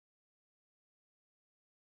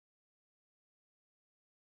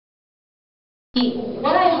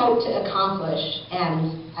What I hope to accomplish,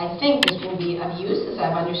 and I think this will be of use as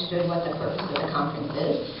I've understood what the purpose of the conference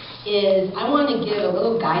is I want to give a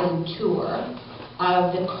little guided tour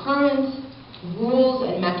of the current rules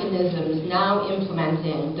and mechanisms now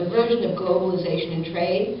implementing the version of globalization and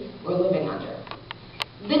trade we're living under.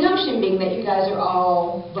 The notion being that you guys are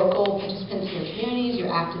all vocal participants in your communities, you're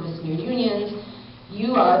activists in your unions,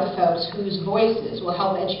 you are the folks whose voices will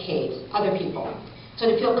help educate other people. So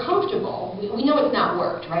to feel comfortable, we know it's not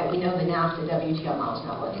worked, right? We know the NAFTA WTO model is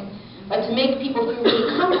not working. But to make people feel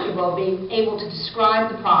really comfortable being able to describe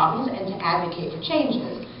the problems and to advocate for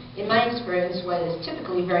changes, in my experience, what is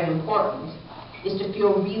typically very important is to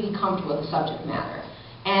feel really comfortable with the subject matter.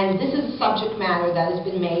 And this is a subject matter that has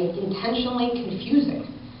been made intentionally confusing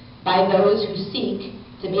by those who seek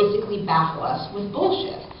to basically baffle us with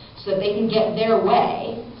bullshit so that they can get their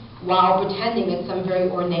way while pretending it's some very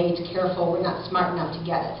ornate, careful, we're not smart enough to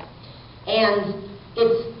get it. And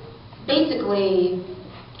it's basically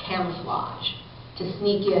camouflage to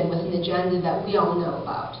sneak in with an agenda that we all know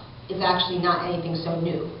about. It's actually not anything so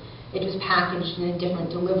new. It was packaged in a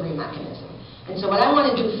different delivery mechanism. And so what I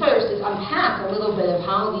want to do first is unpack a little bit of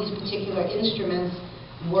how these particular instruments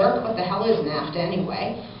work, what the hell is NAFTA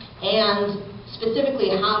anyway, and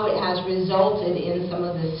specifically how it has resulted in some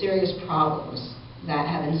of the serious problems that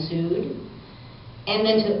have ensued, and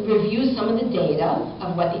then to review some of the data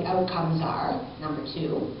of what the outcomes are, number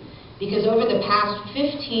two, because over the past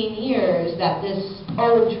 15 years that this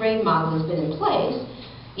old trade model has been in place,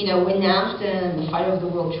 you know, when NAFTA and the fight over the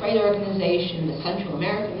World Trade Organization, the Central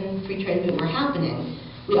American Free Trade Movement were happening,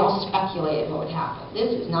 we all speculated what would happen.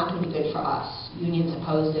 This is not going to be good for us. Unions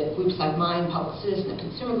opposed it, groups like mine, Public Citizen, the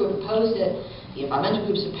consumer group opposed it, the environmental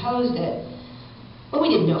groups opposed it, but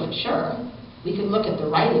we didn't know for sure. We could look at the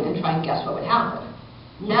writing and try and guess what would happen.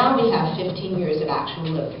 Now we have 15 years of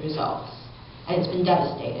actual lived results, and it's been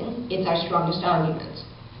devastating. It's our strongest argument,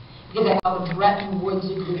 because I call it Bretton Woods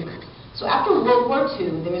Agreement. So after World War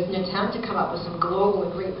II, there was an attempt to come up with some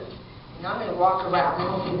global agreement. And I'm going to walk around, and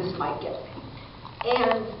hopefully this might get me.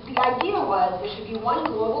 And the idea was there should be one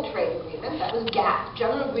global trade agreement, that was GATT,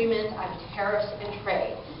 General Agreement on Tariffs and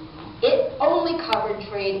Trade. It only covered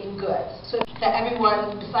trade in goods, so that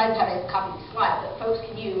everyone, besides having a copy of the slides, that folks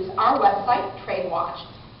can use our website, TradeWatch.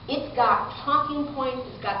 It's got talking points,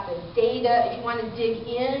 it's got the data. If you want to dig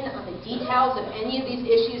in on the details of any of these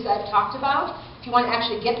issues I've talked about, if you want to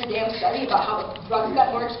actually get the damn study about how drugs got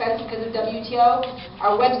more expensive because of WTO,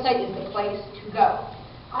 our website is the place to go.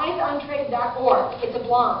 EyesOnTrade.org, it's a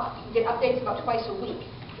blog. You get updates about twice a week.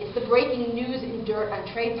 It's the breaking news and dirt on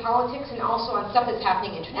trade politics and also on stuff that's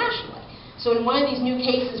happening internationally. So when one of these new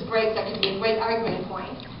cases breaks, that could be a great argument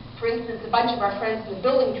point. For instance, a bunch of our friends in the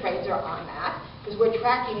building trades are on that, because we're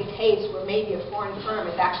tracking a case where maybe a foreign firm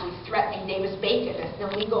is actually threatening Davis-Bacon as an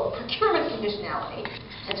illegal procurement conditionality.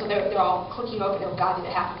 And so they're all clicking over, oh God, did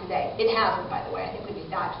it happen today? It hasn't, by the way. I think we can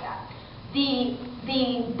dodge that.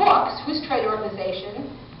 The books, Whose Trade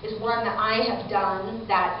Organization, is one that I have done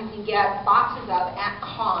that you can get boxes of at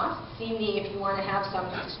cost. See me if you want to have some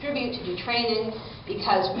to distribute, to do training,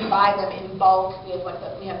 because we buy them in bulk. We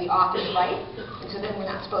have the author's right, and so then we're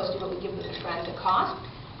not supposed to, but we give them to friends at cost.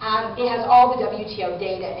 It has all the WTO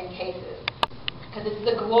data and cases, because it's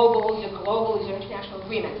the global, these are international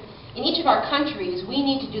agreements. In each of our countries, we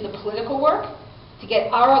need to do the political work to get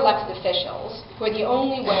our elected officials, who are the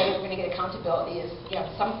only way we're going to get accountability is, you know,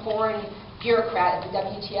 some foreign bureaucrat at the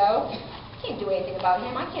WTO. I can't do anything about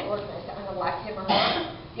him. I can't work for this. I'm going to elect him or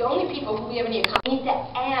her. The only people who we have any accountability need to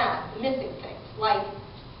add the missing things, like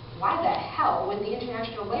why the hell would the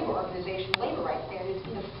International Labor Organization labor rights standards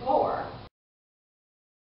be the floor